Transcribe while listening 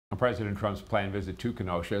President Trump's planned visit to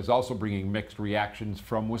Kenosha is also bringing mixed reactions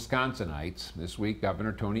from Wisconsinites. This week,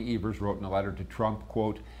 Governor Tony Evers wrote in a letter to Trump,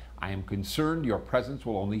 quote, "I am concerned your presence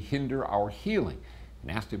will only hinder our healing,"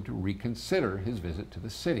 and asked him to reconsider his visit to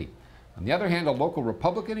the city. On the other hand, a local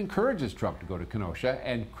Republican encourages Trump to go to Kenosha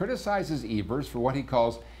and criticizes Evers for what he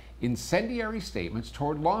calls incendiary statements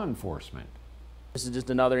toward law enforcement. This is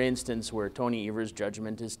just another instance where Tony Evers'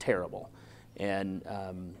 judgment is terrible. And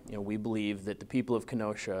we believe that the people of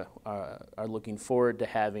Kenosha are looking forward to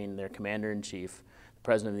having their Commander-in-Chief, the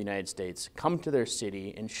President of the United States, come to their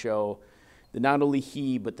city and show that not only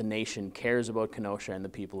he but the nation cares about Kenosha and the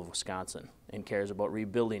people of Wisconsin and cares about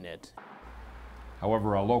rebuilding it.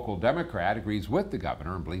 However, a local Democrat agrees with the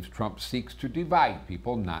governor and believes Trump seeks to divide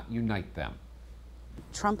people, not unite them.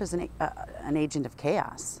 Trump is an agent of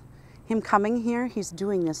chaos. Him coming here, he's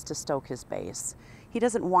doing this to stoke his base. He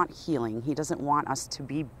doesn't want healing. He doesn't want us to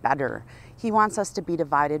be better. He wants us to be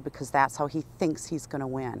divided because that's how he thinks he's going to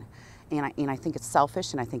win. And I think it's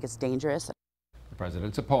selfish, and I think it's dangerous. The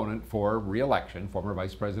president's opponent for re-election, former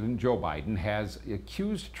Vice President Joe Biden, has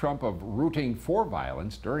accused Trump of rooting for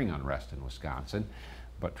violence during unrest in Wisconsin.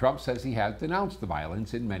 But Trump says he has denounced the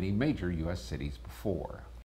violence in many major U.S. cities before.